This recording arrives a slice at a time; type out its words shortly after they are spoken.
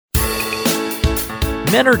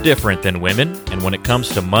Men are different than women, and when it comes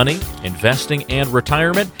to money, investing, and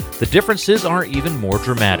retirement, the differences are even more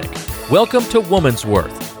dramatic. Welcome to Woman's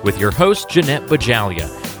Worth with your host, Jeanette Bajalia.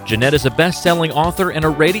 Jeanette is a best-selling author and a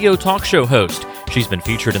radio talk show host. She's been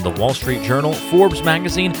featured in the Wall Street Journal, Forbes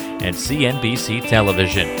magazine, and CNBC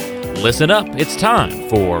television. Listen up, it's time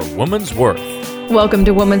for Woman's Worth. Welcome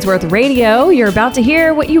to Woman's Worth Radio. You're about to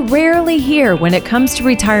hear what you rarely hear when it comes to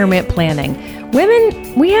retirement planning.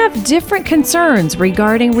 Women, we have different concerns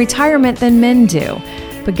regarding retirement than men do.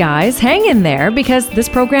 But guys, hang in there because this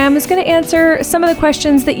program is going to answer some of the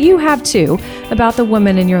questions that you have too about the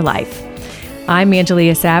women in your life. I'm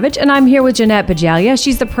Angelia Savage, and I'm here with Jeanette Bajalia.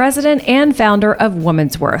 She's the president and founder of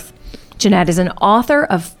Woman's Worth. Jeanette is an author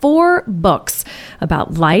of 4 books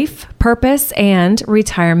about life, purpose, and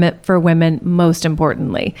retirement for women, most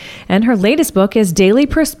importantly. And her latest book is Daily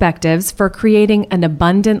Perspectives for Creating an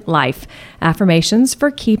Abundant Life, Affirmations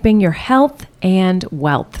for Keeping Your Health and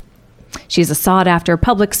Wealth. She's a sought-after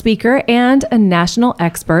public speaker and a national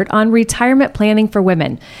expert on retirement planning for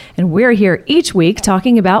women. And we're here each week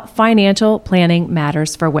talking about financial planning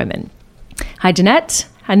matters for women. Hi, Jeanette.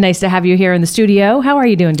 Nice to have you here in the studio. How are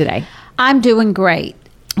you doing today? I'm doing great.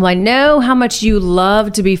 Well, I know how much you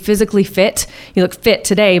love to be physically fit. You look fit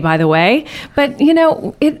today, by the way. But, you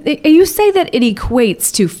know, you say that it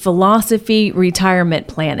equates to philosophy retirement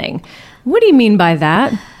planning. What do you mean by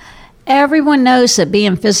that? Everyone knows that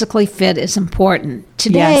being physically fit is important.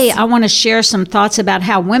 Today, Yes. I want to share some thoughts about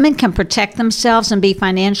how women can protect themselves and be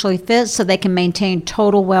financially fit so they can maintain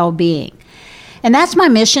total well-being. And that's my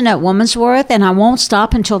mission at Woman's Worth, and I won't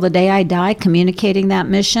stop until the day I die communicating that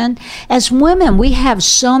mission. As women, we have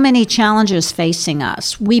so many challenges facing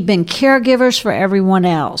us. We've been caregivers for everyone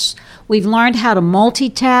else. We've learned how to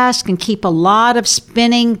multitask and keep a lot of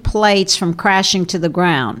spinning plates from crashing to the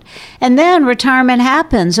ground. And then retirement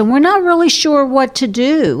happens, and we're not really sure what to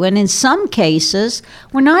do. And in some cases,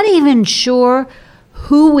 we're not even sure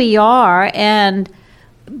who we are, and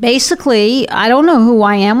basically, I don't know who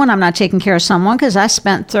I am when I'm not taking care of someone because I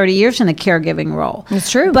spent 30 years in a caregiving role. It's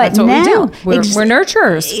true. But That's what now, we do. We're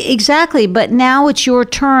nurturers. Exactly. But now it's your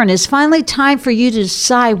turn. It's finally time for you to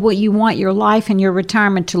decide what you want your life and your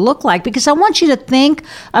retirement to look like, because I want you to think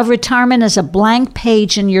of retirement as a blank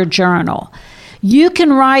page in your journal. You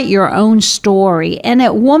can write your own story. And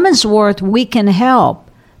at Woman's Worth, we can help.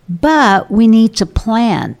 But we need to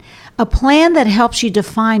plan. A plan that helps you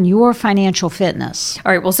define your financial fitness.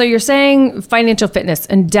 All right. Well, so you're saying financial fitness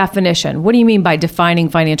and definition. What do you mean by defining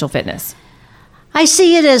financial fitness? I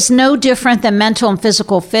see it as no different than mental and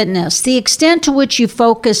physical fitness. The extent to which you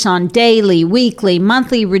focus on daily, weekly,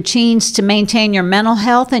 monthly routines to maintain your mental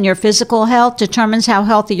health and your physical health determines how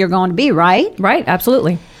healthy you're going to be, right? Right.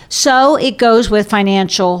 Absolutely. So it goes with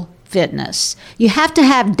financial fitness. You have to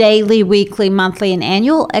have daily, weekly, monthly, and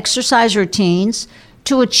annual exercise routines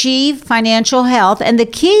to achieve financial health. And the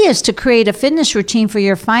key is to create a fitness routine for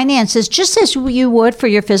your finances, just as you would for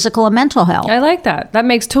your physical and mental health. I like that. That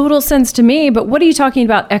makes total sense to me. But what are you talking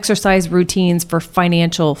about exercise routines for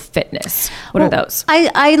financial fitness? What are those?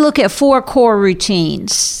 I look at 4 core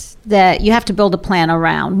routines that you have to build a plan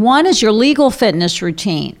around. One is your legal fitness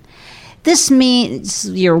routine. This means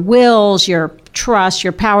your wills, your trust,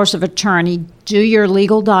 your powers of attorney. Do your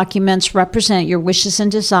legal documents represent your wishes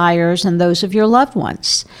and desires and those of your loved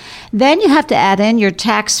ones? Then you have to add in your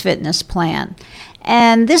tax fitness plan.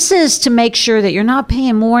 And this is to make sure that you're not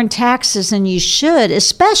paying more in taxes than you should,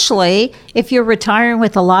 especially if you're retiring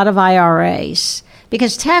with a lot of IRAs.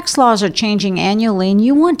 Because tax laws are changing annually, and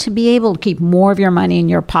you want to be able to keep more of your money in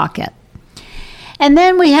your pocket. And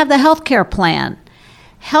then we have the healthcare plan.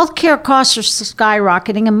 Healthcare costs are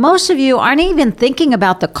skyrocketing, and most of you aren't even thinking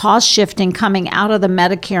about the cost shifting coming out of the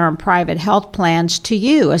Medicare and private health plans to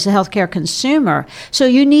you as a healthcare consumer. So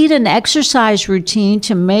you need an exercise routine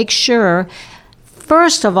to make sure,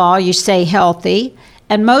 first of all, you stay healthy,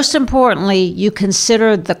 and most importantly, you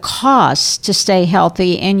consider the costs to stay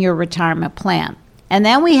healthy in your retirement plan. And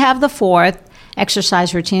then we have the 4th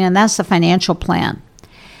exercise routine, and that's the financial plan.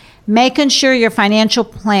 Making sure your financial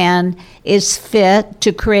plan is fit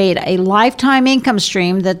to create a lifetime income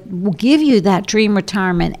stream that will give you that dream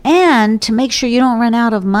retirement and to make sure you don't run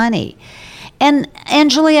out of money. And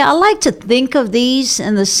Angelia, I like to think of these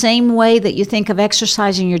in the same way that you think of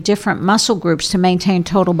exercising your different muscle groups to maintain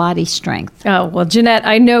total body strength. Oh, well, Jeanette,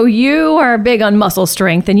 I know you are big on muscle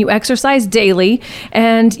strength and you exercise daily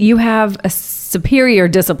and you have a superior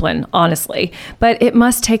discipline, honestly, but it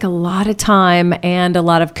must take a lot of time and a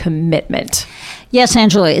lot of commitment. Yes,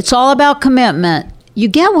 Angela, it's all about commitment. You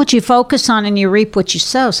get what you focus on and you reap what you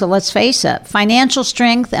sow. So let's face it, financial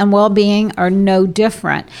strength and well-being are no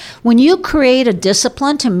different. When you create a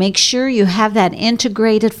discipline to make sure you have that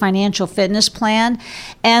integrated financial fitness plan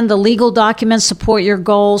and the legal documents support your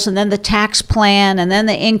goals, and then the tax plan and then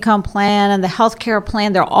the income plan and the healthcare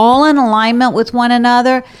plan, they're all in alignment with one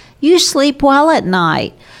another, you sleep well at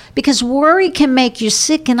night, because worry can make you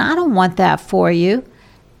sick, and I don't want that for you.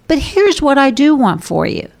 But here's what I do want for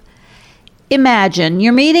you. Imagine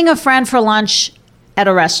you're meeting a friend for lunch at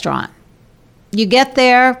a restaurant. You get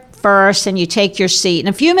there first and you take your seat. In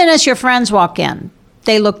a few minutes, your friends walk in.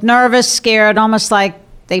 They look nervous, scared, almost like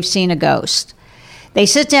they've seen a ghost. They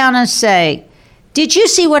sit down and say, "Did you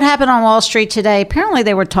see what happened on Wall Street today?" Apparently,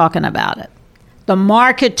 they were talking about it. The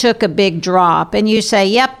market took a big drop. And you say,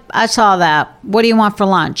 "Yep, I saw that. What do you want for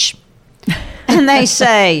lunch?" And they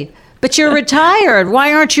say, "But you're retired.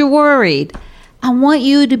 Why aren't you worried?" I want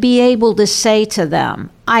you to be able to say to them,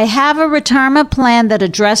 I have a retirement plan that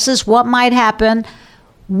addresses what might happen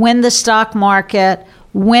when the stock market,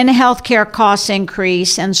 when healthcare costs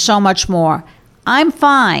increase, and so much more. I'm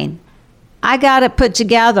fine. I got it put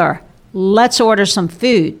together. Let's order some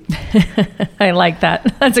food. I like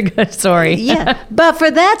that. That's a good story. Yeah. But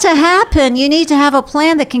for that to happen, you need to have a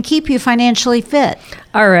plan that can keep you financially fit.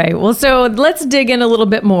 All right. Well, so let's dig in a little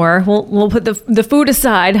bit more. We'll put the food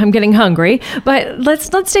aside. I'm getting hungry, but let's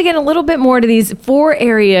dig in a little bit more to these 4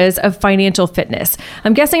 areas of financial fitness.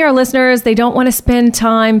 I'm guessing our listeners, they don't want to spend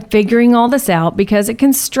time figuring all this out because it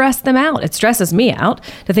can stress them out. It stresses me out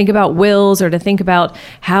to think about wills or to think about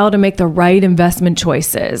how to make the right investment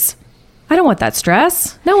choices. I don't want that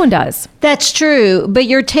stress. No one does. That's true, but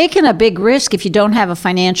you're taking a big risk if you don't have a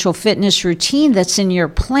financial fitness routine that's in your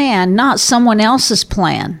plan, not someone else's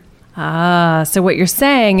plan. So what you're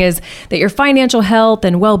saying is that your financial health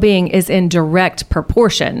and well-being is in direct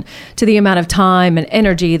proportion to the amount of time and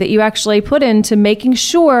energy that you actually put into making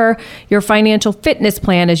sure your financial fitness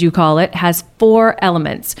plan, as you call it, has 4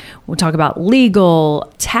 elements. We'll talk about legal,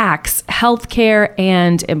 tax, healthcare,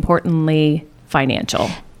 and importantly, financial.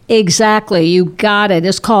 Exactly. You got it.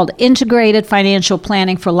 It's called Integrated Financial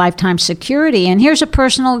Planning for Lifetime Security. And here's a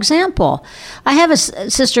personal example. I have a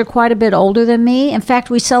sister quite a bit older than me. In fact,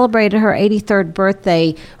 we celebrated her 83rd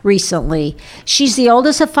birthday recently. She's the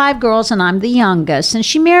oldest of 5 girls, and I'm the youngest. And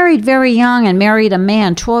she married very young and married a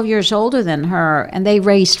man 12 years older than her. And they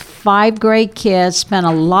raised 5 great kids, spent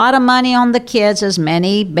a lot of money on the kids, as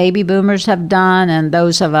many baby boomers have done and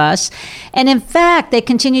those of us. And in fact, they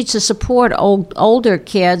continued to support older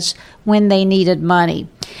kids when they needed money.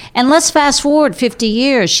 And let's fast forward 50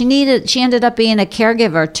 years. She ended up being a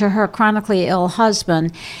caregiver to her chronically ill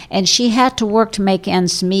husband, and she had to work to make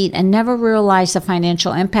ends meet and never realized the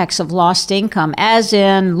financial impacts of lost income, as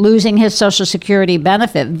in losing his Social Security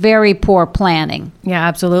benefit. Very poor planning. Yeah,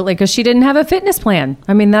 absolutely, because she didn't have a fitness plan.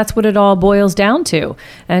 I mean, that's what it all boils down to.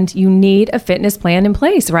 And you need a fitness plan in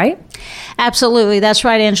place, right? Absolutely. That's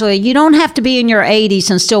right, Angela. You don't have to be in your 80s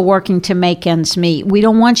and still working to make ends meet. We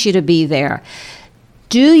don't want you to be there.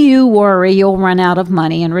 Do you worry you'll run out of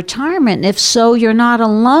money in retirement? And if so, you're not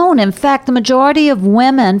alone. In fact, the majority of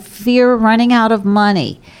women fear running out of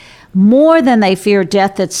money more than they fear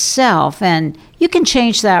death itself. And you can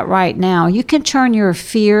change that right now. You can turn your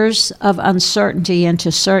fears of uncertainty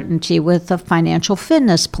into certainty with a financial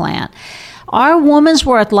fitness plan. Our Woman's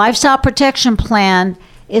Worth Lifestyle Protection Plan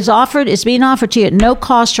is being offered to you at no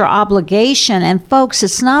cost or obligation. And folks,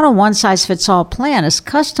 it's not a one-size-fits-all plan. It's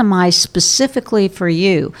customized specifically for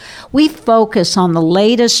you. We focus on the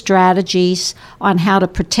latest strategies on how to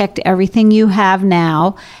protect everything you have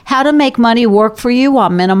now, how to make money work for you while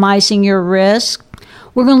minimizing your risk.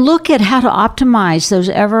 We're going to look at how to optimize those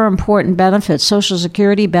ever-important benefits, Social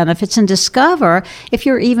Security benefits, and discover if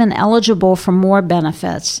you're even eligible for more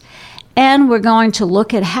benefits. And we're going to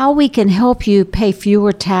look at how we can help you pay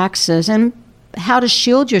fewer taxes and how to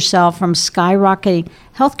shield yourself from skyrocketing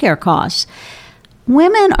healthcare costs.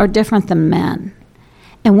 Women are different than men.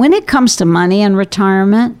 And when it comes to money and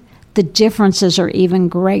retirement, the differences are even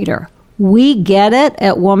greater. We get it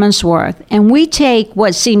at Woman's Worth, and we take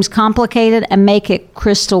what seems complicated and make it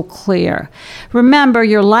crystal clear. Remember,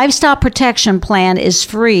 your lifestyle protection plan is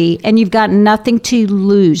free, and you've got nothing to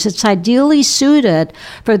lose. It's ideally suited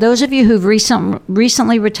for those of you who've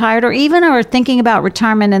recently retired or even are thinking about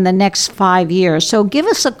retirement in the next 5 years. So give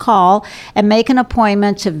us a call and make an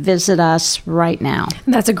appointment to visit us right now.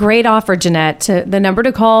 That's a great offer, Jeanette. The number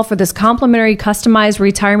to call for this complimentary customized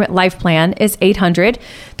retirement life plan is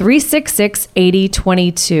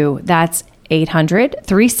 800-366-8022. That's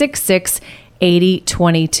 800-366-8022.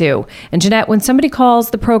 8022. And Jeanette, when somebody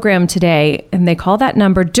calls the program today and they call that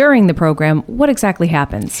number during the program, what exactly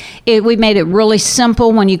happens? We made it really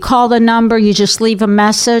simple. When you call the number, you just leave a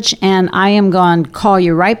message, and I am going to call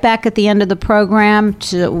you right back at the end of the program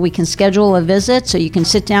so we can schedule a visit so you can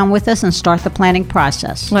sit down with us and start the planning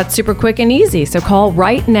process. That's super quick and easy. So call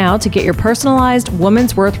right now to get your personalized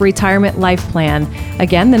Woman's Worth Retirement Life Plan.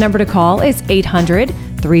 Again, the number to call is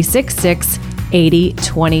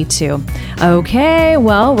 800-366-8022. Okay,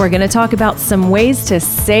 well, we're going to talk about some ways to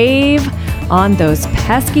save on those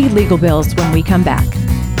pesky legal bills when we come back.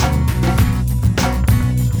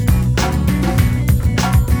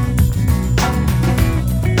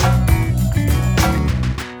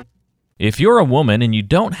 If you're a woman and you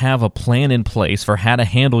don't have a plan in place for how to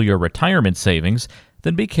handle your retirement savings,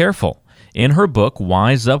 then be careful. In her book,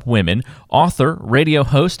 Wise Up Women, author, radio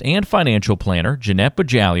host, and financial planner Jeanette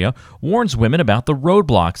Bajalia warns women about the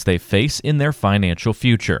roadblocks they face in their financial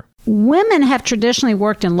future. Women have traditionally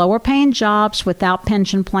worked in lower-paying jobs without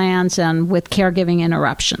pension plans and with caregiving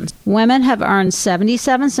interruptions. Women have earned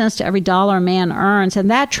 77 cents to every dollar a man earns,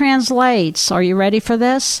 and that translates, are you ready for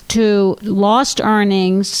this, to lost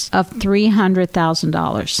earnings of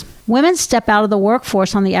 $300,000. Women step out of the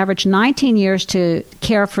workforce on the average 19 years to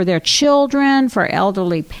care for their children, for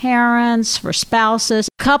elderly parents, for spouses.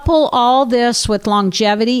 Couple all this with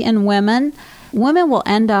longevity in women. Women will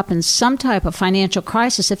end up in some type of financial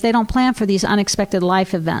crisis if they don't plan for these unexpected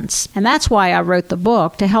life events. And that's why I wrote the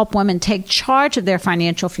book, to help women take charge of their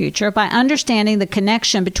financial future by understanding the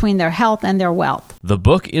connection between their health and their wealth. The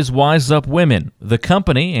book is Wise Up Women. The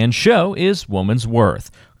company and show is Woman's Worth.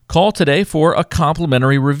 Call today for a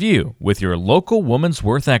complimentary review with your local Woman's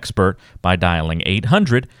Worth expert by dialing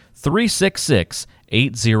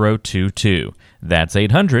 800-366-8022. That's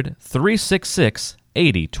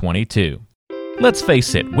 800-366-8022. Let's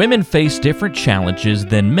face it, women face different challenges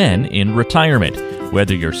than men in retirement.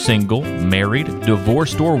 Whether you're single, married,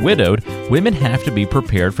 divorced, or widowed, women have to be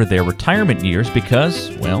prepared for their retirement years because,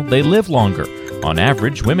 well, they live longer. On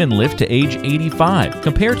average, women live to age 85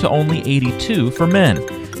 compared to only 82 for men.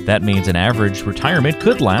 That means an average retirement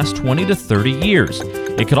could last 20 to 30 years.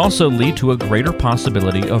 It could also lead to a greater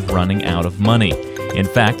possibility of running out of money. In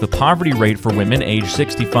fact, the poverty rate for women age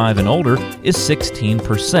 65 and older is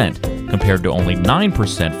 16%, compared to only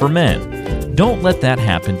 9% for men. Don't let that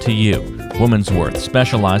happen to you. Woman's Worth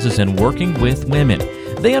specializes in working with women.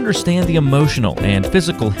 They understand the emotional and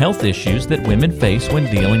physical health issues that women face when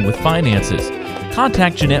dealing with finances.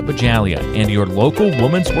 Contact Jeanette Bajalia and your local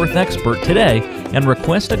Woman's Worth expert today and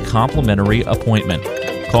request a complimentary appointment.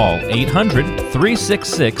 Call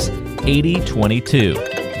 800-366-8022.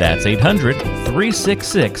 That's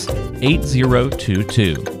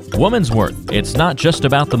 800-366-8022. Woman's Worth. It's not just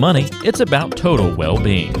about the money, it's about total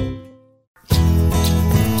well-being.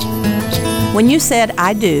 When you said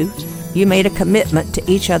I do, you made a commitment to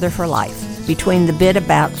each other for life. Between the bit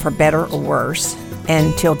about for better or worse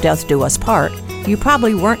and till death do us part, you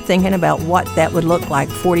probably weren't thinking about what that would look like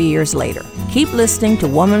 40 years later. Keep listening to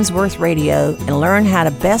Woman's Worth Radio and learn how to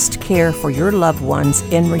best care for your loved ones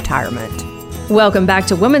in retirement. Welcome back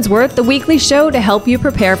to Woman's Worth, the weekly show to help you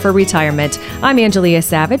prepare for retirement. I'm Angelia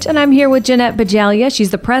Savage, and I'm here with Jeanette Bajalia.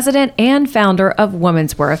 She's the president and founder of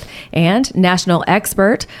Woman's Worth and national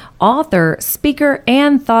expert, author, speaker,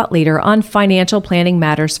 and thought leader on financial planning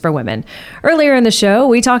matters for women. Earlier in the show,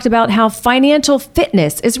 we talked about how financial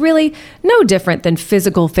fitness is really no different than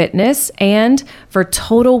physical fitness, and for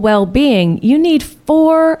total well-being, you need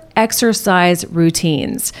 4 exercise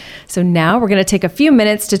routines. So now we're going to take a few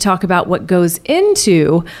minutes to talk about what goes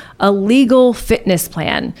into a legal fitness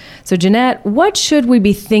plan. So Jeanette, what should we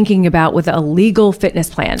be thinking about with a legal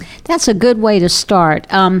fitness plan? That's a good way to start.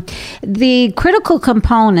 The critical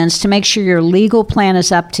components to make sure your legal plan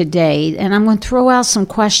is up to date, and I'm going to throw out some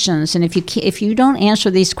questions, and if you don't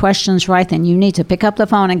answer these questions right, then you need to pick up the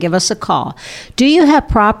phone and give us a call. Do you have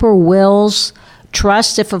proper wills,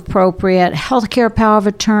 trust if appropriate, healthcare power of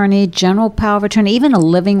attorney, general power of attorney, even a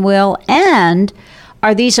living will, and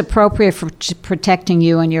are these appropriate for protecting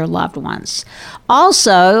you and your loved ones?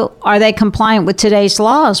 Also, are they compliant with today's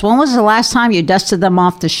laws? When was the last time you dusted them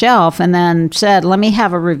off the shelf and then said, let me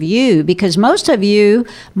have a review? Because most of you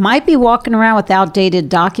might be walking around with outdated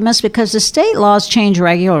documents because the state laws change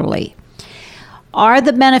regularly. Are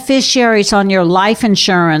the beneficiaries on your life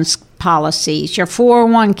insurance policies, your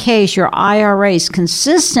 401ks, your IRAs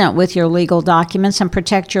consistent with your legal documents and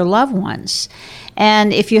protect your loved ones?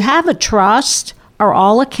 And if you have a trust, Are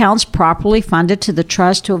all accounts properly funded to the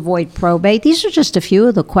trust to avoid probate? These are just a few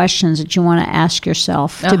of the questions that you want to ask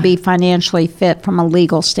yourself to be financially fit from a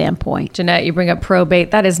legal standpoint. Jeanette, you bring up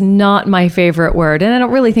probate. That is not my favorite word. And I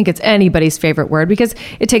don't really think it's anybody's favorite word because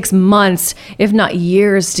it takes months, if not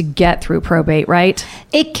years, to get through probate, right?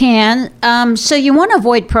 It can. So you want to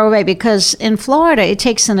avoid probate because in Florida, it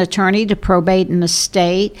takes an attorney to probate an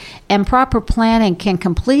estate, and proper planning can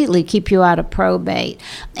completely keep you out of probate.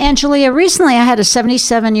 Angelia, recently I had a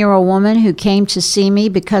 77-year-old woman who came to see me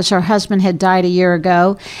because her husband had died a year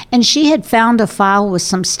ago, and she had found a file with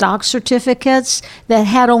some stock certificates that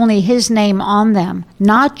had only his name on them,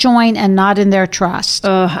 not joint and not in their trust.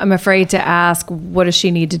 I'm afraid to ask, what does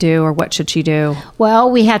she need to do or what should she do?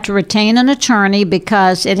 Well, we had to retain an attorney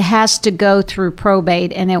because it has to go through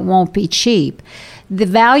probate and it won't be cheap. The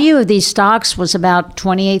value of these stocks was about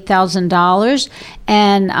 $28,000,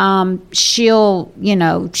 and she'll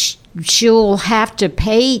have to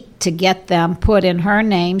pay to get them put in her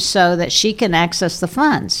name so that she can access the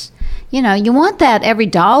funds. You know, you want that every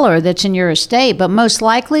dollar that's in your estate, but most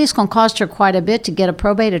likely it's going to cost her quite a bit to get a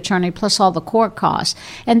probate attorney plus all the court costs.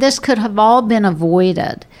 And this could have all been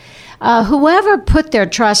avoided. Whoever put their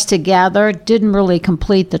trust together didn't really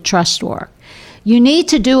complete the trust work. You need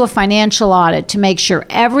to do a financial audit to make sure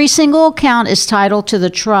every single account is titled to the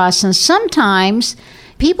trust. And sometimes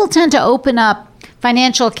people tend to open up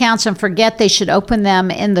financial accounts and forget they should open them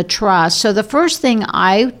in the trust. So the first thing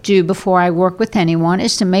I do before I work with anyone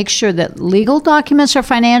is to make sure that legal documents are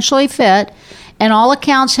financially fit and all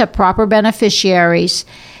accounts have proper beneficiaries.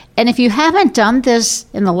 And if you haven't done this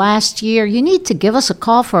in the last year, you need to give us a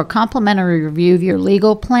call for a complimentary review of your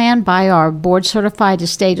legal plan by our board-certified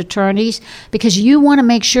estate attorneys because you want to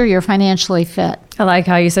make sure you're financially fit. I like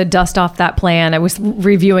how you said dust off that plan. I was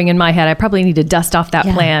reviewing in my head. I probably need to dust off that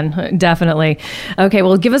plan. Definitely. Okay,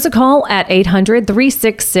 well, give us a call at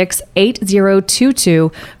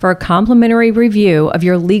 800-366-8022 for a complimentary review of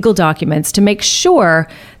your legal documents to make sure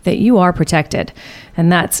that you are protected.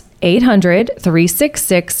 And that's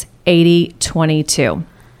 800-366-8022.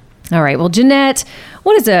 All right. Well, Jeanette,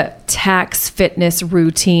 what does a tax fitness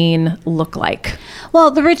routine look like?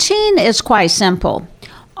 Well, the routine is quite simple.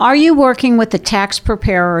 Are you working with a tax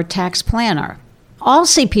preparer or tax planner? All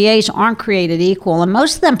CPAs aren't created equal, and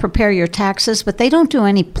most of them prepare your taxes, but they don't do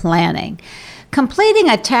any planning. Completing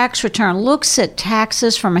a tax return looks at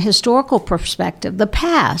taxes from a historical perspective, the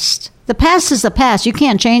past. The past is the past. You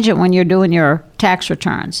can't change it when you're doing your tax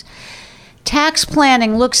returns. Tax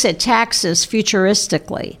planning looks at taxes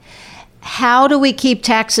futuristically. How do we keep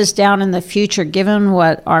taxes down in the future given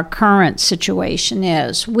what our current situation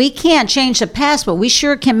is? We can't change the past, but we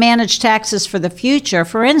sure can manage taxes for the future.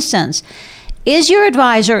 For instance, is your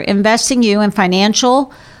advisor investing you in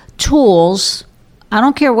financial tools? I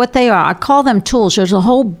don't care what they are. I call them tools. There's a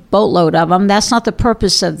whole boatload of them. That's not the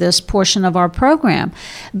purpose of this portion of our program.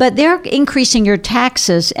 But they're increasing your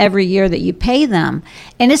taxes every year that you pay them.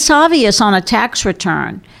 And it's obvious on a tax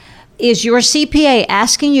return. Is your CPA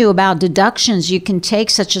asking you about deductions you can take,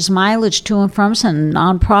 such as mileage to and from some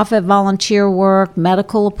nonprofit volunteer work,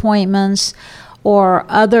 medical appointments, or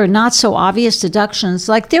other not so obvious deductions?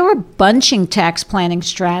 Like there were bunching tax planning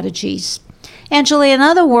strategies. Angela, in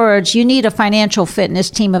other words, you need a financial fitness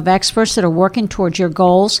team of experts that are working towards your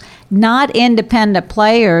goals, not independent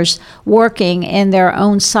players working in their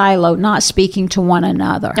own silo, not speaking to one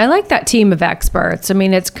another. I like that team of experts. I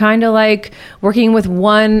mean, it's kind of like working with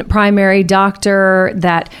one primary doctor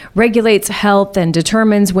that regulates health and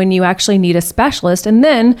determines when you actually need a specialist, and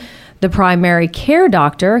then the primary care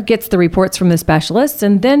doctor gets the reports from the specialists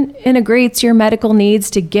and then integrates your medical needs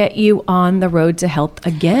to get you on the road to health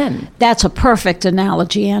again. That's a perfect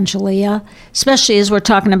analogy, Angelia, especially as we're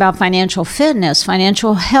talking about financial fitness.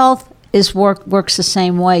 Financial health works the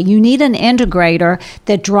same way. You need an integrator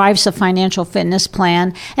that drives a financial fitness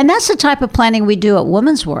plan, and that's the type of planning we do at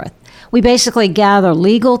Women's Worth. We basically gather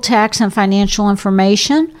legal, tax, and financial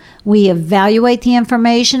information. We evaluate the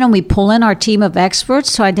information and we pull in our team of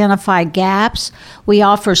experts to identify gaps. We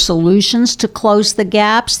offer solutions to close the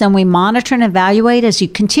gaps. Then we monitor and evaluate as you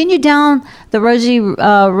continue down the rosy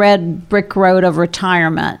red brick road of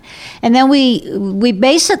retirement. And then we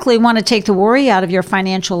basically want to take the worry out of your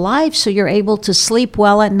financial life so you're able to sleep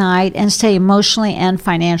well at night and stay emotionally and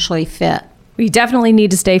financially fit. You definitely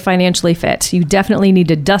need to stay financially fit. You definitely need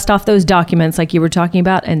to dust off those documents like you were talking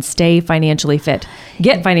about and stay financially fit.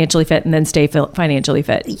 Get financially fit and then stay financially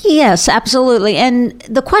fit. Yes, absolutely. And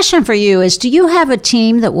the question for you is, do you have a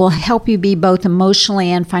team that will help you be both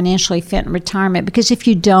emotionally and financially fit in retirement? Because if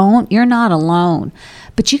you don't, you're not alone.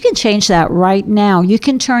 But you can change that right now. You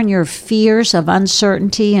can turn your fears of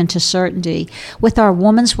uncertainty into certainty with our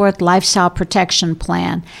Woman's Worth Lifestyle Protection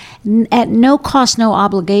Plan. At no cost, no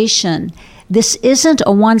obligation. This isn't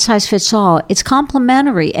a one-size-fits-all. It's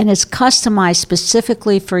complementary and it's customized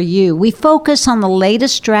specifically for you. We focus on the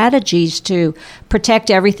latest strategies to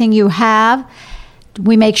protect everything you have.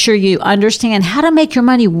 We make sure you understand how to make your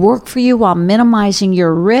money work for you while minimizing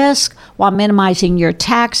your risk, while minimizing your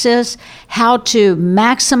taxes, how to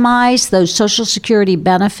maximize those Social Security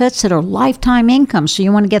benefits that are lifetime income. So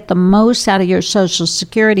you want to get the most out of your Social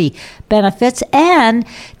Security benefits and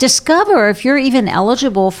discover if you're even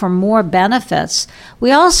eligible for more benefits.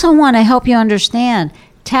 We also want to help you understand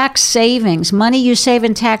tax savings. Money you save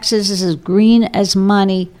in taxes is as green as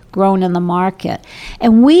money grown in the market.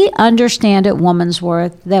 And we understand at Woman's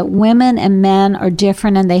Worth that women and men are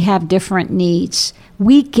different and they have different needs.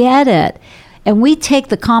 We get it. And we take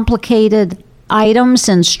the complicated items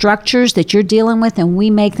and structures that you're dealing with and we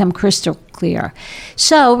make them crystal clear.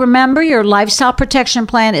 So remember, your lifestyle protection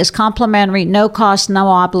plan is complimentary, no cost, no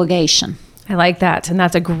obligation. I like that. And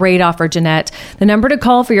that's a great offer, Jeanette. The number to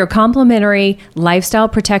call for your complimentary lifestyle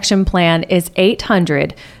protection plan is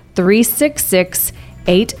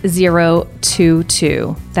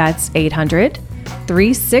 800-366-8022. That's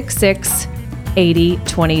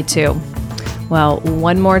 800-366-8022. Well,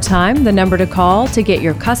 one more time, the number to call to get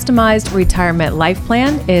your customized retirement life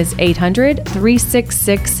plan is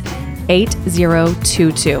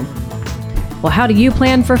 800-366-8022. Well, how do you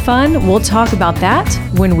plan for fun? We'll talk about that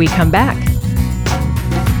when we come back.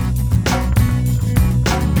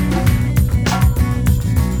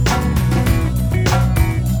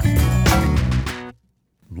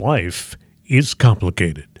 Life is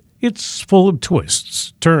complicated. It's full of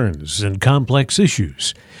twists, turns, and complex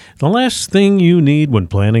issues. The last thing you need when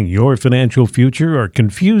planning your financial future are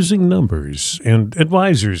confusing numbers and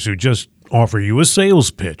advisors who just offer you a sales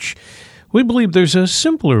pitch. We believe there's a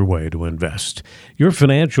simpler way to invest. Your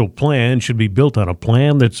financial plan should be built on a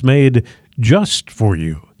plan that's made just for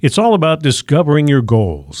you. It's all about discovering your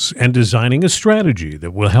goals and designing a strategy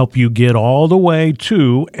that will help you get all the way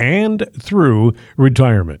to and through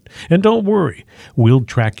retirement. And don't worry, we'll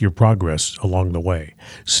track your progress along the way.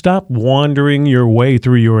 Stop wandering your way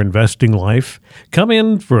through your investing life. Come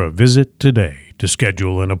in for a visit today. To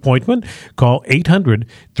schedule an appointment, call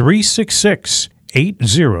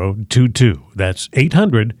 800-366-8022. That's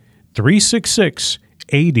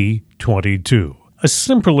 800-366-8022. A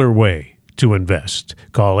simpler way to invest.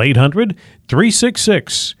 Call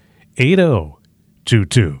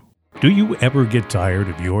 800-366-8022. Do you ever get tired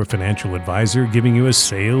of your financial advisor giving you a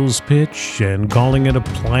sales pitch and calling it a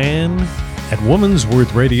plan? At Woman's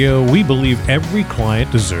Worth Radio, we believe every client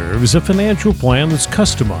deserves a financial plan that's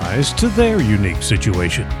customized to their unique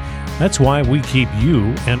situation. That's why we keep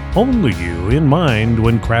you and only you in mind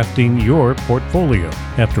when crafting your portfolio.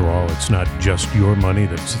 After all, it's not just your money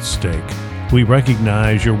that's at stake. We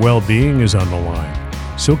recognize your well-being is on the line.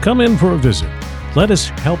 So come in for a visit. Let us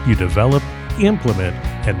help you develop, implement,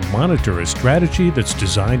 and monitor a strategy that's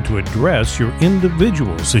designed to address your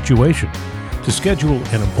individual situation. To schedule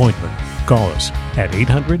an appointment, call us at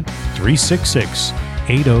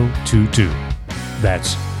 800-366-8022.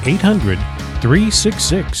 That's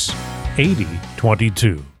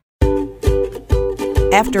 800-366-8022.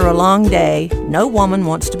 After a long day, no woman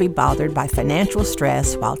wants to be bothered by financial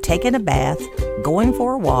stress while taking a bath, going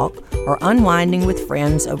for a walk, or unwinding with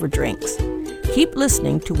friends over drinks. Keep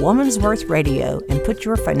listening to Woman's Worth Radio and put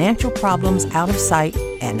your financial problems out of sight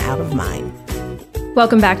and out of mind.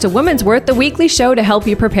 Welcome back to Woman's Worth, the weekly show to help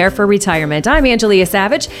you prepare for retirement. I'm Angelia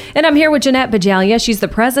Savage, and I'm here with Jeanette Bajalia. She's the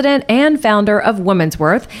president and founder of Woman's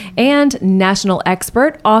Worth and national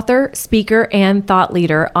expert, author, speaker, and thought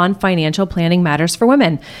leader on financial planning matters for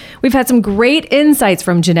women. We've had some great insights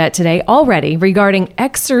from Jeanette today already regarding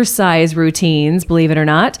exercise routines, believe it or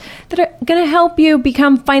not, that are going to help you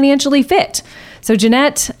become financially fit. So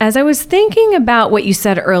Jeanette, as I was thinking about what you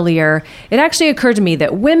said earlier, it actually occurred to me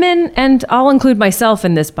that women, and I'll include myself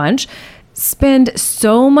in this bunch, spend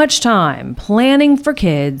so much time planning for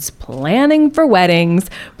kids, planning for weddings,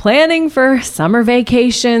 planning for summer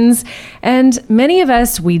vacations, and many of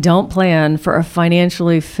us, we don't plan for a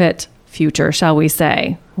financially fit future, shall we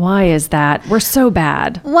say. Why is that? We're so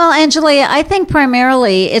bad. Well, Angelia, I think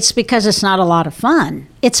primarily it's because it's not a lot of fun.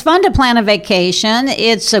 It's fun to plan a vacation.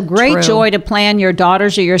 It's a great True. joy to plan your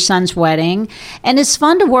daughter's or your son's wedding. And it's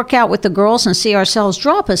fun to work out with the girls and see ourselves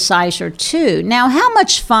drop a size or two. Now, how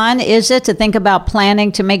much fun is it to think about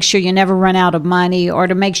planning to make sure you never run out of money, or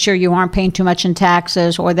to make sure you aren't paying too much in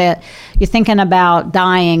taxes, or that you're thinking about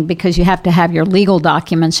dying because you have to have your legal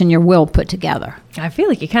documents and your will put together? I feel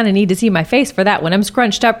like you kind of need to see my face for that one. I'm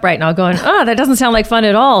scrunched up right now going, that doesn't sound like fun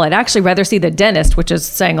at all. I'd actually rather see the dentist, which is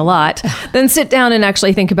saying a lot, than sit down and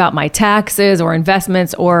actually think about my taxes or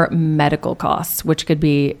investments or medical costs, which could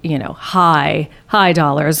be, high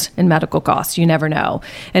dollars in medical costs. You never know.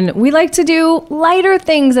 And we like to do lighter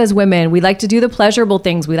things as women. We like to do the pleasurable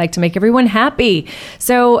things. We like to make everyone happy.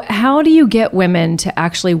 So how do you get women to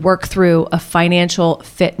actually work through a financial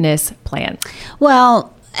fitness plan?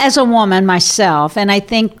 Well, as a woman myself, and I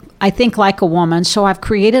think like a woman, so I've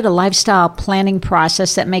created a lifestyle planning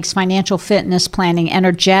process that makes financial fitness planning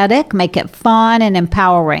energetic, make it fun and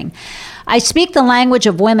empowering. I speak the language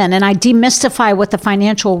of women, and I demystify what the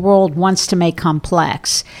financial world wants to make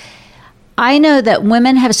complex. I know that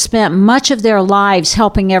women have spent much of their lives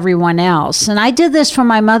helping everyone else. And I did this for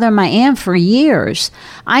my mother and my aunt for years.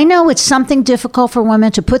 I know it's something difficult for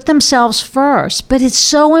women to put themselves first, but it's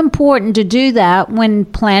so important to do that when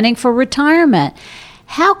planning for retirement.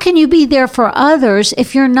 How can you be there for others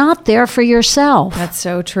if you're not there for yourself? That's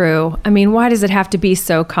so true. I mean, why does it have to be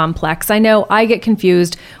so complex? I know I get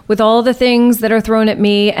confused with all the things that are thrown at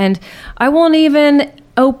me, and I won't even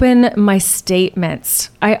open my statements.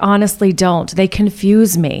 I honestly don't. They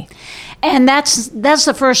confuse me. And that's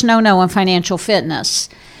the first no-no in financial fitness.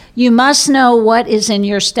 You must know what is in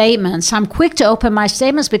your statements. I'm quick to open my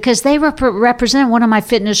statements because they represent one of my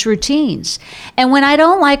fitness routines. And when I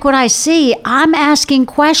don't like what I see, I'm asking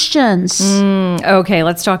questions. Okay,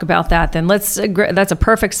 let's talk about that then. That's a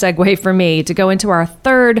perfect segue for me to go into our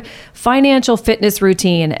third financial fitness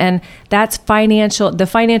routine, and that's the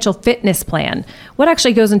financial fitness plan. What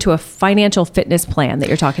actually goes into a financial fitness plan that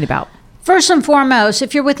you're talking about? First and foremost,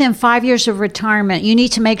 if you're within 5 years of retirement, you need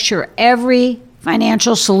to make sure every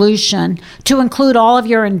financial solution, to include all of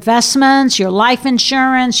your investments, your life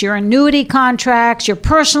insurance, your annuity contracts, your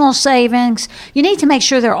personal savings, you need to make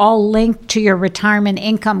sure they're all linked to your retirement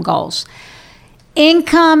income goals.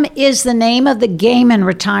 Income is the name of the game in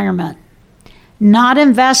retirement. Not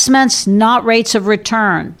investments, not rates of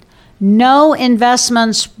return. No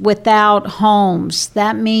investments without homes.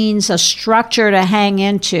 That means a structure to hang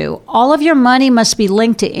into. All of your money must be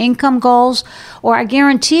linked to income goals, or I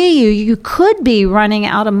guarantee you could be running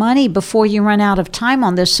out of money before you run out of time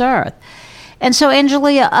on this earth. And so,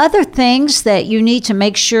 Angelia, other things that you need to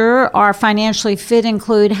make sure are financially fit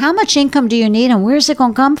include: how much income do you need and where's it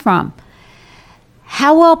going to come from?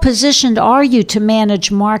 How well positioned are you to manage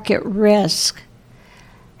market risk?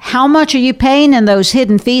 How much are you paying in those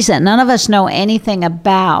hidden fees that none of us know anything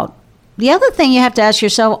about? The other thing you have to ask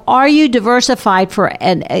yourself, are you diversified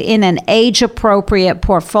in an age-appropriate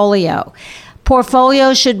portfolio?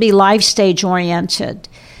 Portfolios should be life stage oriented.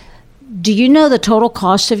 Do you know the total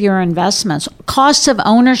cost of your investments? Costs of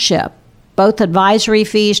ownership, both advisory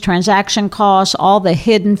fees, transaction costs, all the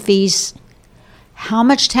hidden fees. How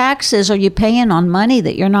much taxes are you paying on money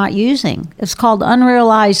that you're not using? It's called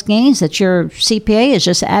unrealized gains that your CPA is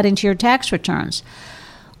just adding to your tax returns.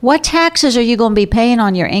 What taxes are you going to be paying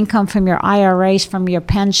on your income from your IRAs, from your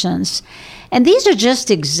pensions? And these are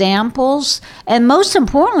just examples. And most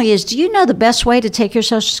importantly is, do you know the best way to take your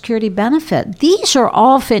Social Security benefit? These are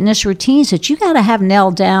all fitness routines that you got to have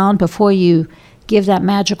nailed down before you give that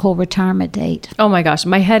magical retirement date. Oh my gosh,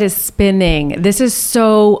 my head is spinning. This is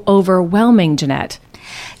so overwhelming, Jeanette.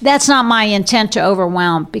 That's not my intent to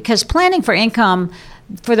overwhelm, because planning for income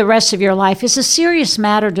for the rest of your life is a serious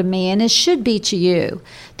matter to me, and it should be to you.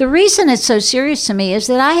 The reason it's so serious to me is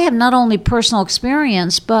that I have not only personal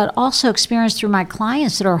experience, but also experience through my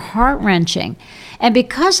clients that are heart-wrenching. And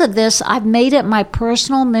because of this, I've made it my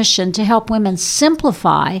personal mission to help women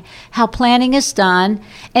simplify how planning is done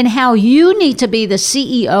and how you need to be the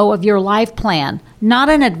CEO of your life plan, not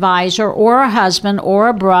an advisor or a husband or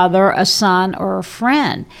a brother, a son, or a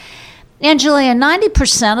friend. Angelia,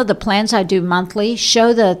 90% of the plans I do monthly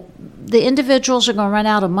show that the individuals are going to run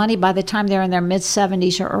out of money by the time they're in their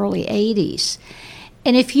mid-70s or early 80s.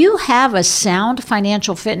 And if you have a sound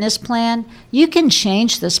financial fitness plan, you can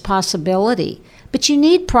change this possibility. But you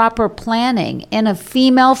need proper planning and a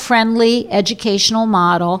female-friendly educational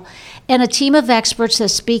model and a team of experts that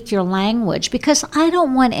speak your language, because I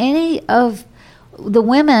don't want any of the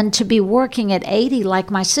women to be working at 80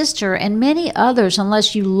 like my sister and many others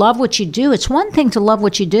unless you love what you do. It's one thing to love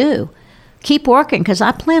what you do. Keep working, because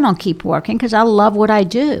I plan on keep working because I love what I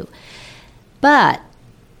do. But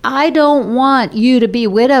I don't want you to be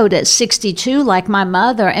widowed at 62 like my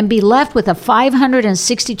mother and be left with a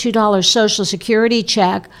 $562 Social Security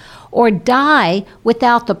check, or die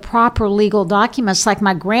without the proper legal documents like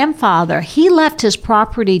my grandfather. He left his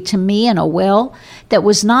property to me in a will that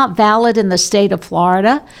was not valid in the state of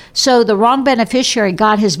Florida. So the wrong beneficiary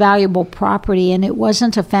got his valuable property, and it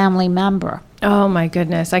wasn't a family member. Oh my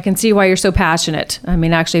goodness. I can see why you're so passionate. I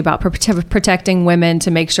mean, actually about protecting women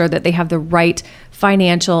to make sure that they have the right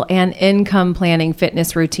financial and income planning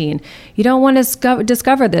fitness routine. You don't want to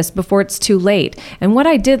discover this before it's too late. And what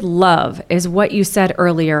I did love is what you said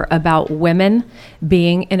earlier about women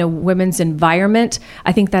being in a women's environment.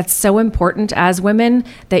 I think that's so important as women,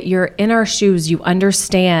 that you're in our shoes, you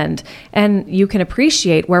understand, and you can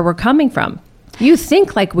appreciate where we're coming from. You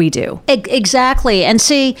think like we do. Exactly. And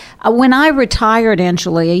see, when I retired,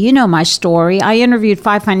 Angelia, you know my story. I interviewed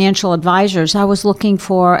 5 financial advisors. I was looking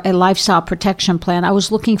for a lifestyle protection plan. I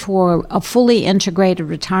was looking for a fully integrated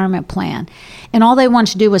retirement plan. And all they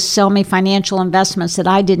wanted to do was sell me financial investments that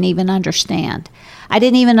I didn't even understand. I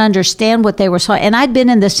didn't even understand what they were selling. And I'd been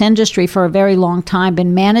in this industry for a very long time,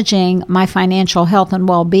 been managing my financial health and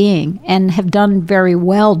well-being, and have done very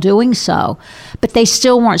well doing so. But they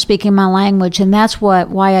still weren't speaking my language, and that's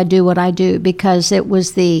why I do what I do, because it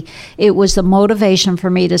was the motivation for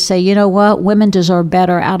me to say, you know what, women deserve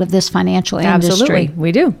better out of this financial industry. Absolutely,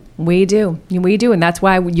 we do. We do, and that's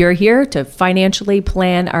why you're here to financially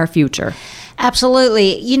plan our future.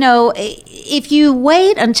 Absolutely. You know, if you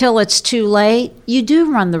wait until it's too late, you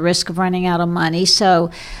do run the risk of running out of money.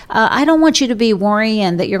 So I don't want you to be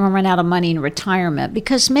worrying that you're going to run out of money in retirement,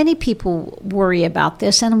 because many people worry about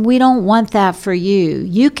this, and we don't want that for you.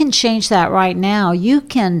 You can change that right now. You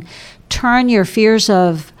can turn your fears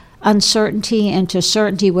of uncertainty into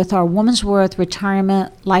certainty with our Woman's Worth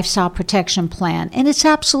Retirement Lifestyle Protection Plan. And it's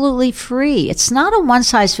absolutely free. It's not a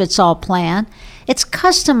one-size-fits-all plan. It's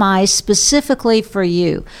customized specifically for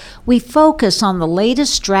you. We focus on the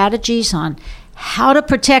latest strategies on how to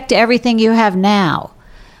protect everything you have now.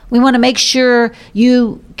 We want to make sure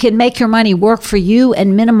you can make your money work for you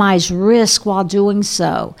and minimize risk while doing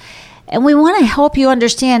so. And we want to help you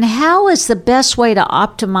understand how is the best way to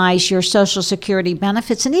optimize your Social Security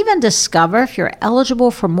benefits, and even discover if you're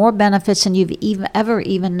eligible for more benefits than you've ever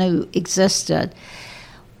knew existed.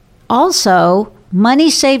 Also,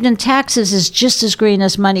 money saved in taxes is just as green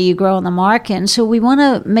as money you grow in the market. And so we want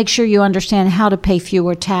to make sure you understand how to pay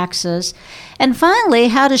fewer taxes. And finally,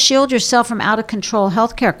 how to shield yourself from out-of-control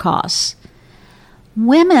healthcare costs.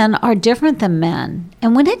 Women are different than men.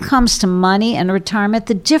 And when it comes to money and retirement,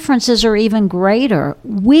 the differences are even greater.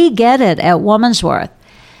 We get it at Woman's Worth.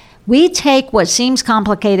 We take what seems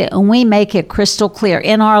complicated and we make it crystal clear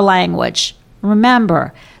in our language.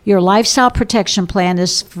 Remember, your lifestyle protection plan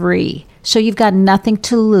is free, so you've got nothing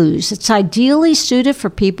to lose. It's ideally suited for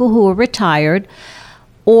people who are retired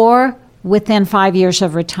or within 5 years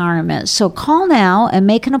of retirement. So call now and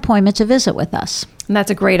make an appointment to visit with us. And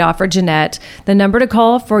that's a great offer, Jeanette. The number to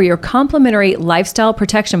call for your complimentary lifestyle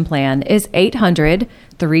protection plan is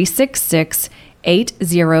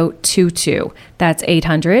 800-366-8022. That's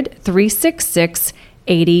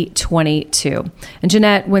 800-366-8022. And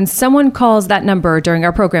Jeanette, when someone calls that number during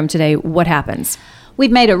our program today, what happens? We've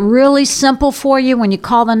made it really simple for you. When you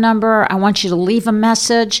call the number, I want you to leave a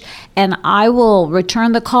message, and I will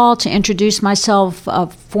return the call to introduce myself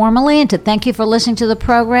formally and to thank you for listening to the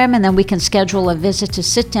program, and then we can schedule a visit to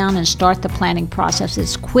sit down and start the planning process.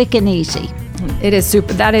 It's quick and easy. It is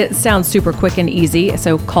super. It sounds super quick and easy.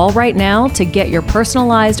 So call right now to get your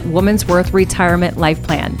personalized Woman's Worth Retirement Life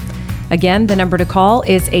Plan. Again, the number to call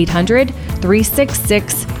is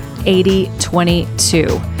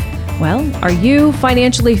 800-366-8022. Well, are you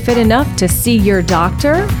financially fit enough to see your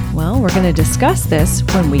doctor? Well, we're going to discuss this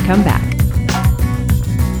when we come back.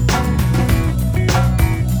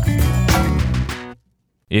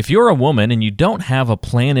 If you're a woman and you don't have a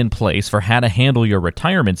plan in place for how to handle your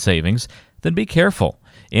retirement savings, then be careful.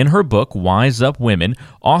 In her book, Wise Up Women,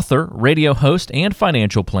 author, radio host, and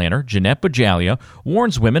financial planner Jeanette Bajalia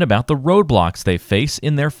warns women about the roadblocks they face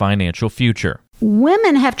in their financial future.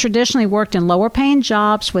 Women have traditionally worked in lower-paying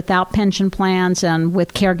jobs without pension plans and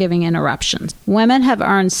with caregiving interruptions. Women have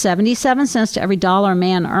earned 77 cents to every dollar a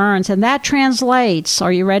man earns, and that translates,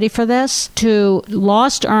 are you ready for this, to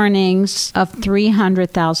lost earnings of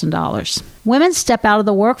 $300,000. Women step out of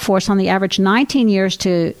the workforce on the average 19 years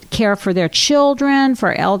to care for their children,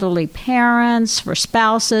 for elderly parents, for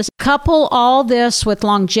spouses. Couple all this with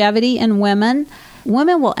longevity in women,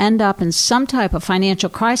 women will end up in some type of financial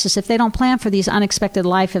crisis if they don't plan for these unexpected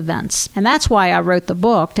life events. And that's why I wrote the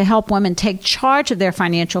book, to help women take charge of their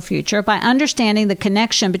financial future by understanding the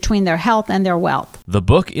connection between their health and their wealth. The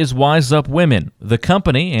book is Wise Up Women. The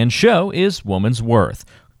company and show is Woman's Worth.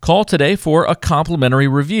 Call today for a complimentary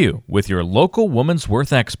review with your local Woman's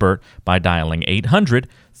Worth expert by dialing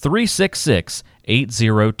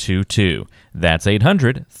 800-366-8022. That's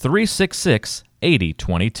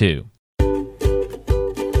 800-366-8022.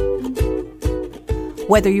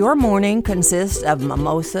 Whether your morning consists of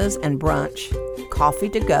mimosas and brunch, coffee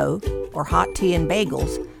to go, or hot tea and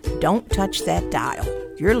bagels, don't touch that dial.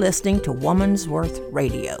 You're listening to Woman's Worth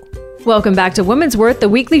Radio. Welcome back to Woman's Worth, the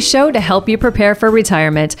weekly show to help you prepare for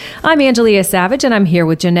retirement. I'm Angelia Savage, and I'm here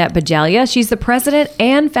with Jeanette Bajalia. She's the president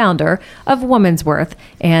and founder of Woman's Worth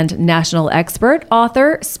and national expert,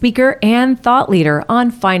 author, speaker, and thought leader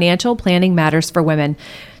on financial planning matters for women.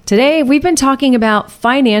 Today, we've been talking about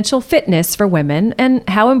financial fitness for women and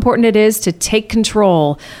how important it is to take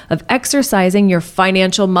control of exercising your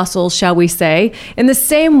financial muscles, shall we say, in the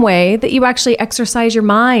same way that you actually exercise your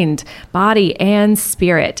mind, body, and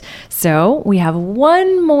spirit. So we have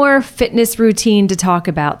one more fitness routine to talk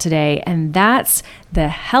about today, and that's the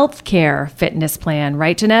healthcare fitness plan.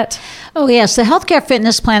 Right, Jeanette? Oh, yes. The healthcare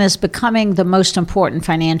fitness plan is becoming the most important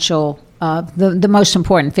financial the most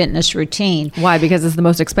important fitness routine. Why? Because it's the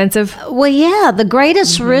most expensive? Well, yeah. The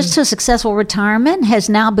greatest risk to successful retirement has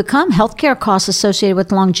now become healthcare costs associated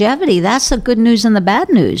with longevity. That's the good news and the bad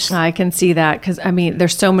news. I can see that because,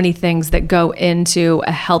 there's so many things that go into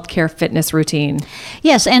a healthcare fitness routine.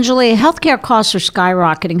 Yes, Angelia, healthcare costs are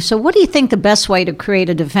skyrocketing. So what do you think the best way to create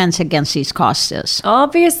a defense against these costs is?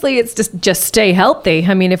 Obviously, it's just stay healthy.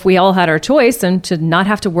 If we all had our choice, and to not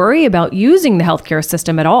have to worry about using the healthcare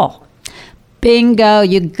system at all. Bingo,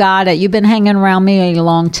 you got it. You've been hanging around me a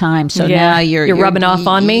long time, so now you're rubbing off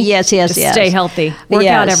on me? Yes. Just stay healthy. Work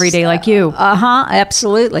out every day like you.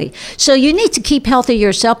 Absolutely. So you need to keep healthy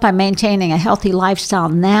yourself by maintaining a healthy lifestyle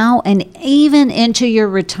now and even into your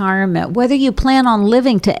retirement, whether you plan on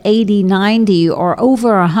living to 80, 90, or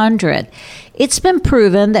over 100. It's been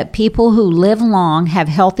proven that people who live long have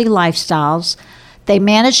healthy lifestyles. They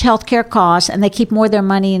manage healthcare costs, and they keep more of their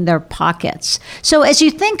money in their pockets. So as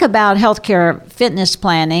you think about healthcare fitness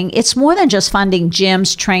planning, it's more than just funding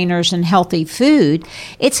gyms, trainers, and healthy food.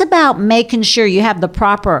 It's about making sure you have the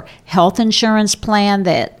proper health insurance plan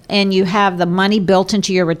and you have the money built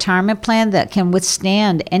into your retirement plan that can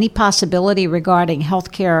withstand any possibility regarding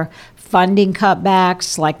healthcare funding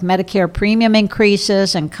cutbacks, like Medicare premium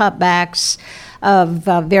increases and cutbacks of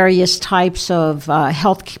various types of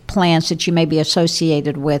health plans that you may be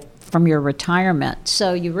associated with from your retirement.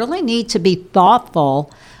 So you really need to be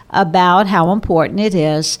thoughtful about how important it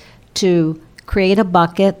is to create a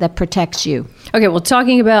bucket that protects you. Okay,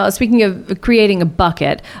 well, speaking of creating a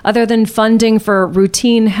bucket, other than funding for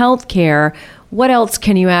routine health care, what else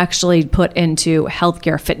can you actually put into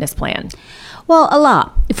healthcare fitness plan? Well, a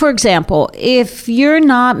lot. For example, if you're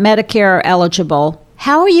not Medicare eligible,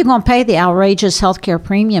 how are you going to pay the outrageous health care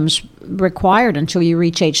premiums required until you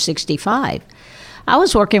reach age 65? I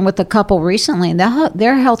was working with a couple recently, and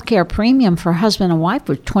their health care premium for husband and wife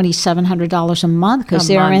was $2,700 a month because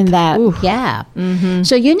they're in that gap. Mm-hmm.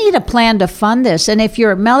 So you need a plan to fund this. And if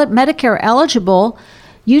you're Medicare eligible,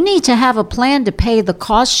 you need to have a plan to pay the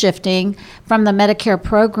cost shifting from the Medicare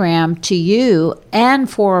program to you and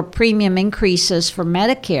for premium increases for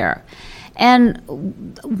Medicare.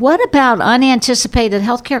 And what about unanticipated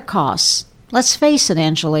healthcare costs? Let's face it,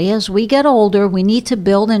 Angelia, as we get older, we need to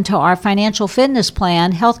build into our financial fitness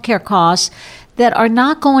plan healthcare costs that are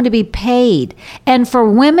not going to be paid. And for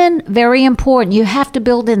women, very important, you have to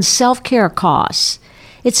build in self-care costs.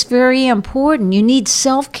 It's very important. You need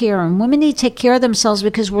self-care, and women need to take care of themselves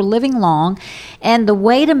because we're living long. And the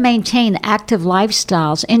way to maintain active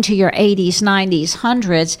lifestyles into your 80s, 90s,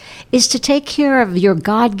 100s is to take care of your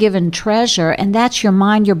God-given treasure, and that's your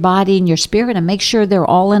mind, your body, and your spirit, and make sure they're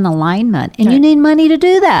all in alignment. And you need money to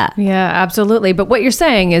do that. Yeah, absolutely. But what you're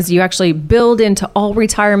saying is you actually build into all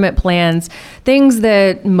retirement plans things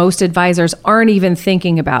that most advisors aren't even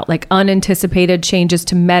thinking about, like unanticipated changes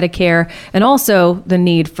to Medicare and also the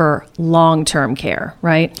need for long-term care,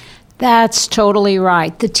 right? That's totally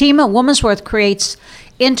right. The team at Woman's Worth creates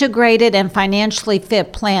integrated and financially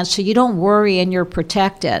fit plans so you don't worry and you're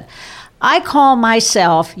protected. I call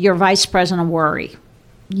myself your vice president of worry.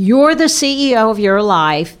 You're the CEO of your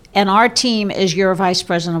life, and our team is your vice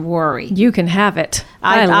president of worry. You can have it.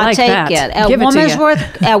 I'll take that. It.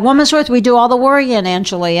 At Woman's Worth, we do all the worrying,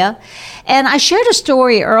 Angelia. And I shared a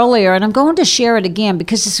story earlier, and I'm going to share it again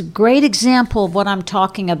because it's a great example of what I'm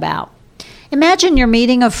talking about. Imagine you're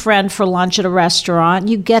meeting a friend for lunch at a restaurant.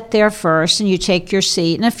 You get there first and you take your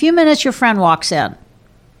seat. In a few minutes, your friend walks in.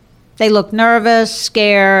 They look nervous,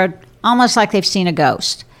 scared, almost like they've seen a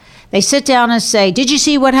ghost. They sit down and say, "Did you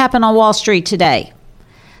see what happened on Wall Street today?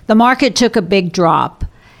 The market took a big drop."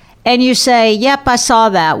 And you say, "Yep, I saw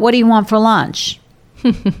that. What do you want for lunch?"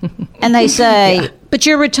 And they say, "But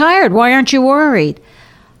you're retired. Why aren't you worried?"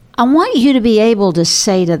 I want you to be able to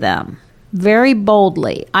say to them very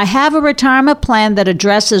boldly, "I have a retirement plan that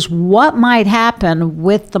addresses what might happen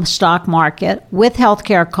with the stock market, with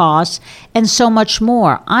healthcare costs, and so much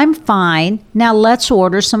more. I'm fine. Now let's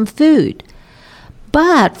order some food."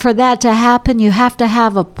 But for that to happen, you have to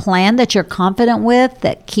have a plan that you're confident with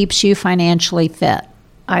that keeps you financially fit.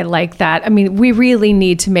 I like that. I mean, we really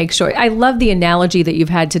need to make sure. I love the analogy that you've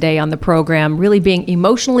had today on the program, really being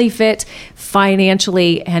emotionally fit,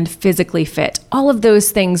 financially, and physically fit. All of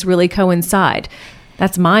those things really coincide.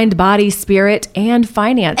 That's mind, body, spirit, and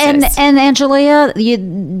finances. And Angelia,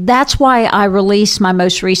 that's why I released my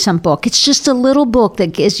most recent book. It's just a little book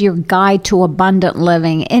that is your guide to abundant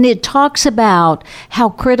living. And it talks about how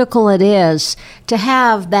critical it is to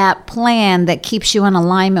have that plan that keeps you in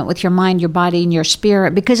alignment with your mind, your body, and your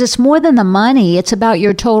spirit. Because it's more than the money. It's about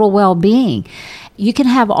your total well-being. You can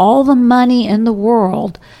have all the money in the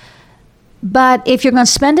world, but if you're going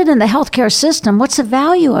to spend it in the healthcare system, what's the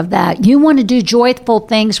value of that? You want to do joyful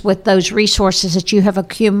things with those resources that you have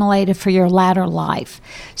accumulated for your latter life.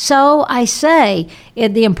 So I say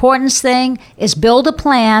the important thing is build a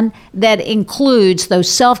plan that includes those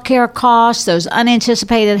self-care costs, those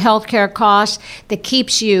unanticipated healthcare costs, that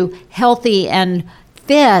keeps you healthy and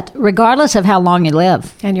fit regardless of how long you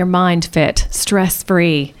live. And your mind fit,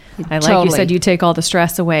 stress-free. I like Totally. you said, you take all the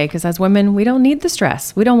stress away, because as women, we don't need the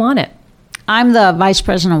stress. We don't want it. I'm the vice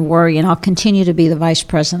president of worry, and I'll continue to be the vice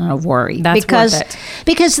president of worry. That's because, worth it.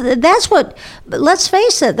 Because that's what, let's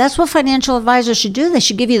face it, that's what financial advisors should do. They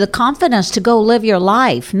should give you the confidence to go live your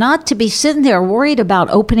life, not to be sitting there worried about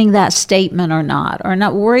opening that statement or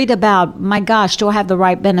not worried about, my gosh, do I have the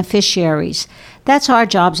right beneficiaries? That's our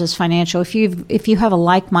jobs as financial, if you have a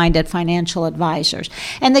like-minded financial advisors.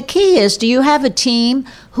 And the key is, do you have a team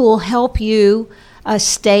who will help you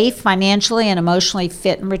stay financially and emotionally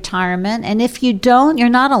fit in retirement? And if you don't, you're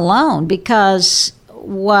not alone, because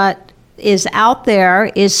what is out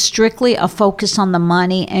there is strictly a focus on the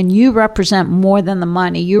money, and you represent more than the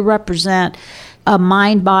money. You represent a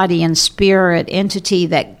mind, body, and spirit entity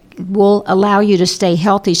that will allow you to stay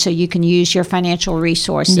healthy so you can use your financial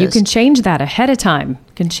resources. You can change that ahead of time.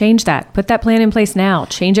 You can change that. Put that plan in place now.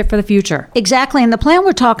 Change it for the future. Exactly. And the plan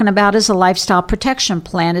we're talking about is a lifestyle protection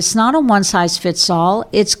plan. It's not a one-size-fits-all.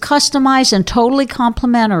 It's customized and totally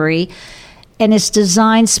complementary, and it's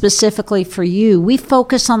designed specifically for you. We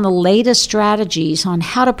focus on the latest strategies on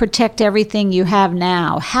how to protect everything you have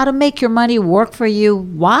now, how to make your money work for you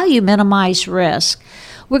while you minimize risk.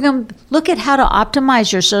 We're going to look at how to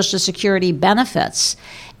optimize your Social Security benefits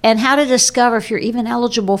and how to discover if you're even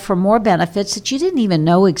eligible for more benefits that you didn't even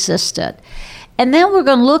know existed. And then we're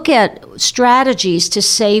going to look at strategies to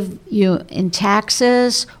save you in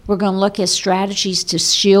taxes. We're going to look at strategies to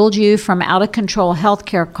shield you from out-of-control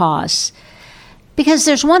healthcare costs. Because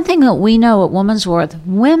there's one thing that we know at Woman's Worth: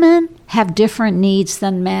 women have different needs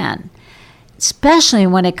than men, especially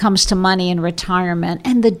when it comes to money and retirement,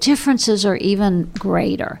 and the differences are even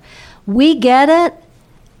greater. We get it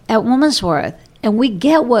at Woman's Worth, and we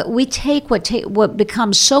get what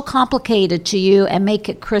becomes so complicated to you and make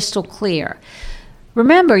it crystal clear.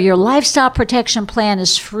 Remember, your lifestyle protection plan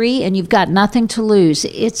is free and you've got nothing to lose.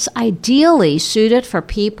 It's ideally suited for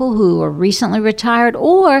people who are recently retired,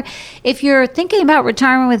 or if you're thinking about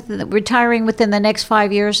retiring within the next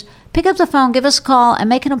 5 years, pick up the phone, give us a call, and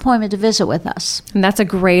make an appointment to visit with us. And that's a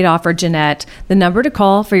great offer, Jeanette. The number to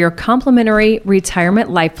call for your complimentary retirement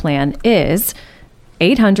life plan is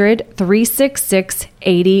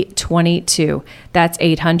 800-366-8022. That's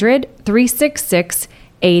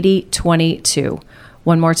 800-366-8022.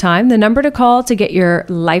 One more time, the number to call to get your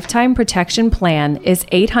lifetime protection plan is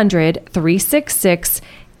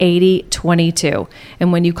 800-366-8022.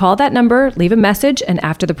 And when you call that number, leave a message, and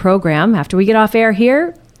after the program, after we get off air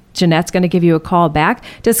here, Jeanette's going to give you a call back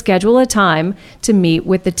to schedule a time to meet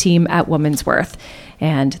with the team at Woman's Worth.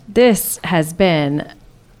 And this has been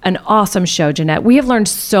an awesome show, Jeanette. We have learned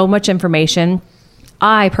so much information.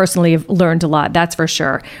 I personally have learned a lot, that's for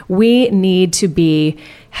sure. We need to be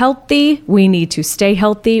healthy. We need to stay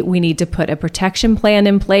healthy. We need to put a protection plan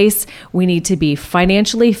in place. We need to be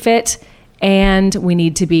financially fit, and we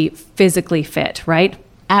need to be physically fit, right?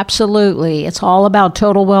 Absolutely. It's all about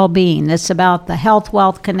total well-being. It's about the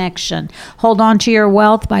health-wealth connection. Hold on to your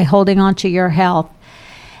wealth by holding on to your health.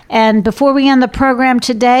 And before we end the program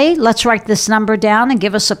today, let's write this number down and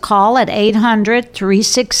give us a call at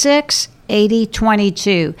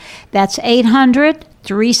 800-366-8022. That's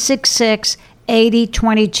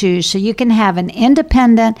 800-366-8022. So you can have an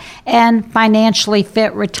independent and financially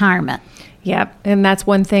fit retirement. Yep. And that's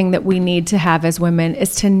one thing that we need to have as women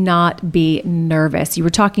is to not be nervous. You were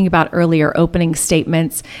talking about earlier opening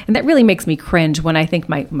statements, and that really makes me cringe when I think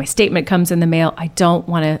my statement comes in the mail. I don't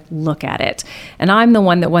want to look at it. And I'm the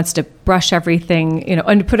one that wants to brush everything,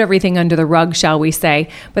 and put everything under the rug, shall we say.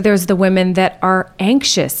 But there's the women that are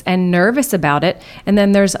anxious and nervous about it. And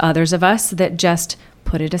then there's others of us that just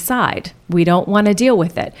put it aside. We don't want to deal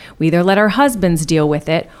with it. We either let our husbands deal with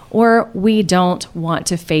it or we don't want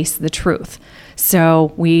to face the truth.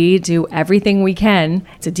 So we do everything we can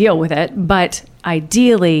to deal with it, but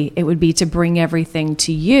ideally it would be to bring everything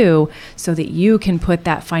to you so that you can put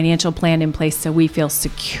that financial plan in place so we feel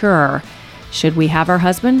secure. Should we have our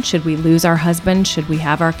husband? Should we lose our husband? Should we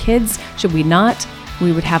have our kids? Should we not?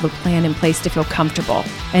 We would have a plan in place to feel comfortable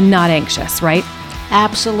and not anxious, right?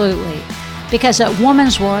 Absolutely. Because at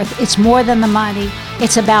Woman's Worth, it's more than the money.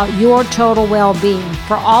 It's about your total well-being.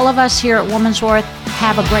 For all of us here at Woman's Worth,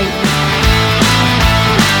 have a great week.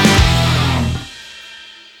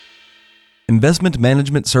 Investment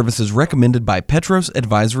management services recommended by Petros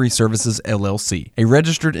Advisory Services, LLC, a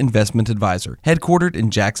registered investment advisor, headquartered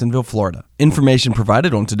in Jacksonville, Florida. Information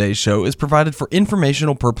provided on today's show is provided for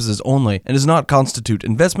informational purposes only and does not constitute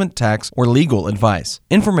investment, tax, or legal advice.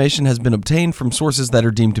 Information has been obtained from sources that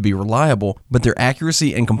are deemed to be reliable, but their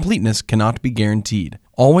accuracy and completeness cannot be guaranteed.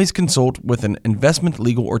 Always consult with an investment,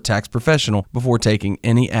 legal, or tax professional before taking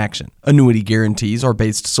any action. Annuity guarantees are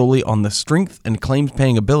based solely on the strength and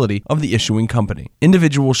claims-paying ability of the issuing company.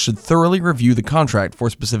 Individuals should thoroughly review the contract for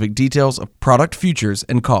specific details of product features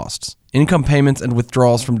and costs. Income payments and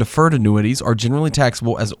withdrawals from deferred annuities are generally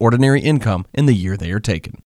taxable as ordinary income in the year they are taken.